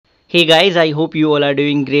Hey guys, I hope you all are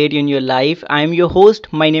doing great in your life. I am your host.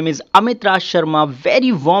 My name is Amit Raj Sharma.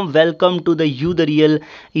 Very warm welcome to the You the Real.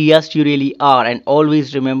 Yes, you really are. And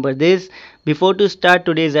always remember this. Before to start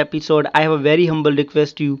today's episode, I have a very humble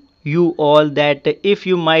request to you all that if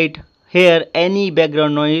you might hear any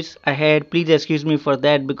background noise ahead, please excuse me for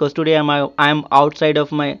that because today I'm outside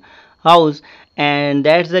of my house, and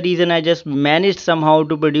that's the reason I just managed somehow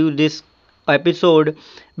to produce this episode.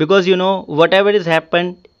 Because whatever has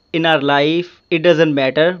happened in our life, it doesn't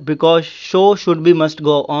matter because show should be must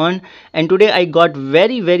go on. And today I got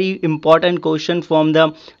very important question from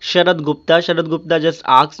the Sharad Gupta just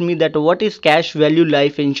asked me that what is cash value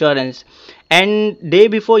life insurance. And day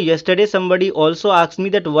before yesterday somebody also asked me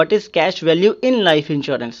that what is cash value in life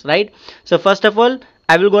insurance, right? So first of all,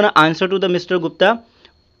 I will gonna answer to the Mr.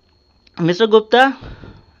 Gupta,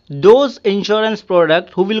 those insurance product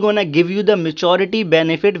who will gonna give you the maturity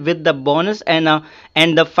benefit with the bonus and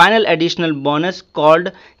the final additional bonus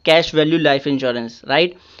called cash value life insurance,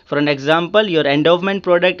 right? For an example, your endowment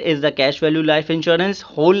product is the cash value life insurance,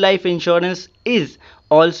 whole life insurance is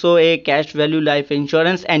also a cash value life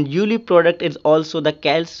insurance, and ULIP product is also the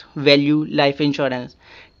cash value life insurance.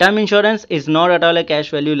 Term insurance is not at all a cash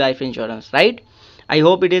value life insurance, right? I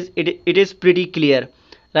hope it is pretty clear,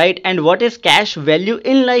 right? And what is cash value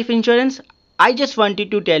in life insurance? I just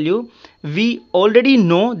wanted to tell you, we already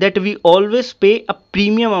know that we always pay a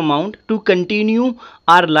premium amount to continue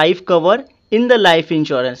our life cover in the life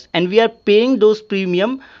insurance, and we are paying those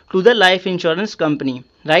premium to the life insurance company,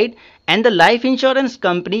 right? And the life insurance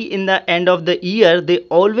company in the end of the year, they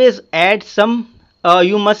always add some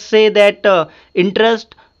you must say that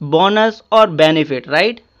interest, bonus or benefit,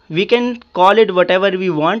 right? We can call it whatever we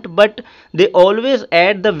want, but they always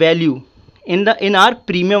add the value in our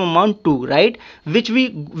premium amount too, right? Which we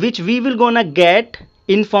will gonna get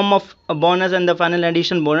in form of a bonus and the final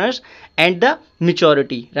addition bonus and the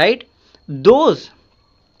maturity, right? Those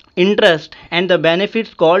interest and the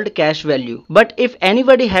benefits called cash value. But if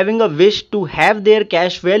anybody having a wish to have their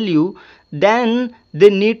cash value, then they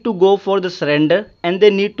need to go for the surrender and they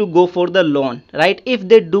need to go for the loan, right? If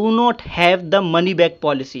they do not have the money back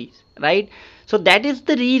policies, right? So that is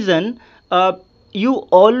the reason you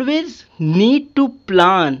always need to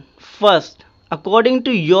plan first according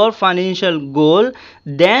to your financial goal,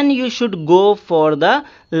 then you should go for the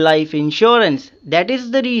life insurance. That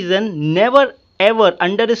is the reason never ever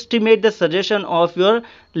underestimate the suggestion of your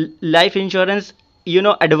life insurance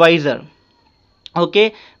advisor,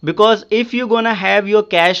 okay? Because if you're gonna have your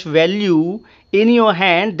cash value in your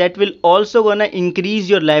hand, that will also gonna increase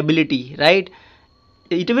your liability, right?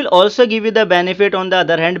 It will also give you the benefit on the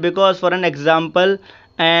other hand, because for an example,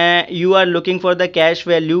 you are looking for the cash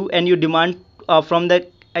value and you demand from the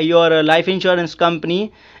your life insurance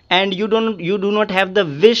company, and you do not have the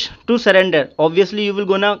wish to surrender. Obviously you will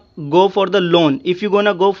gonna go for the loan. If you're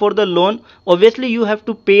gonna go for the loan, obviously you have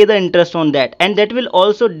to pay the interest on that, and that will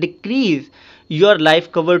also decrease your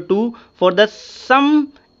life cover too for the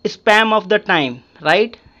some spam of the time,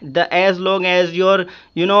 right? The as long as your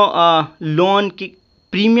loan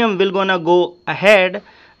premium will gonna go ahead,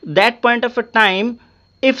 that point of a time,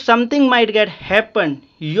 if something might get happen,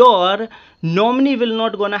 your nominee will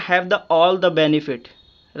not gonna have the all the benefit,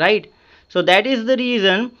 right? So that is the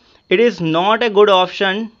reason it is not a good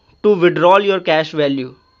option to withdraw your cash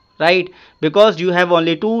value, right? Because you have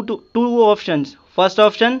only two options. First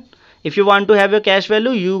option, if you want to have your cash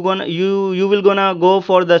value, you will gonna go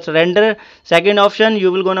for the surrender. Second option,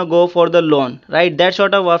 you will gonna go for the loan, right? That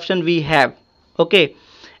sort of option we have, okay?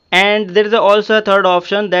 And there is also a third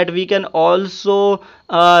option that we can also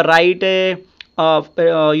write a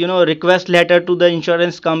request letter to the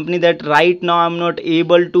insurance company that right now I'm not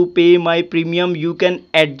able to pay my premium, you can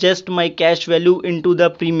adjust my cash value into the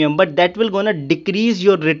premium, but that will gonna decrease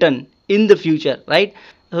your return in the future, right?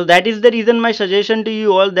 So that is the reason my suggestion to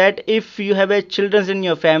you all, that if you have a children in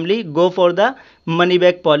your family, go for the money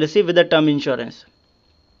back policy with the term insurance.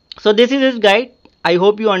 So this is his guide. I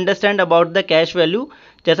hope you understand about the cash value.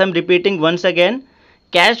 Just I'm repeating once again,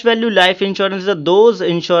 cash value life insurance are those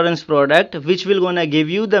insurance product which will gonna give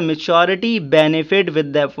you the maturity benefit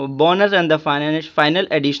with the bonus and the final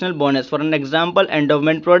additional bonus. For an example,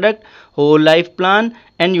 endowment product, whole life plan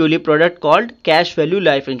and ULIP product called cash value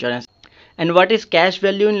life insurance. And what is cash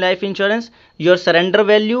value in life insurance? Your surrender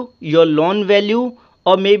value, your loan value,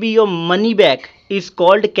 or maybe your money back is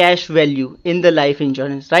called cash value in the life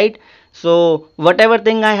insurance, right? So whatever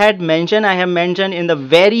thing I had mentioned, I have mentioned in the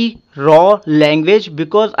very raw language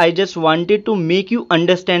because I just wanted to make you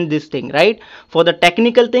understand this thing, right? For the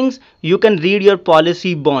technical things, you can read your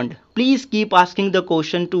policy bond. Please keep asking the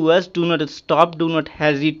question to us. Do not stop, do not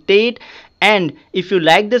hesitate. And if you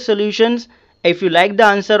like the solutions, if you like the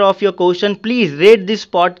answer of your question, please rate this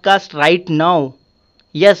podcast right now.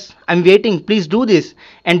 Yes, I'm waiting. Please do this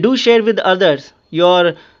and do share with others.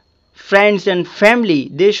 Your friends and family,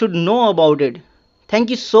 they should know about it. Thank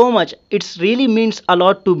you so much. It really means a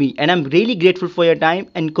lot to me and I'm really grateful for your time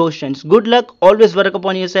and questions. Good luck. Always work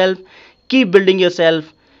upon yourself. Keep building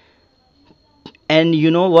yourself. And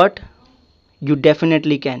you know what? You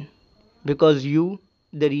definitely can because you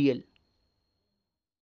the real.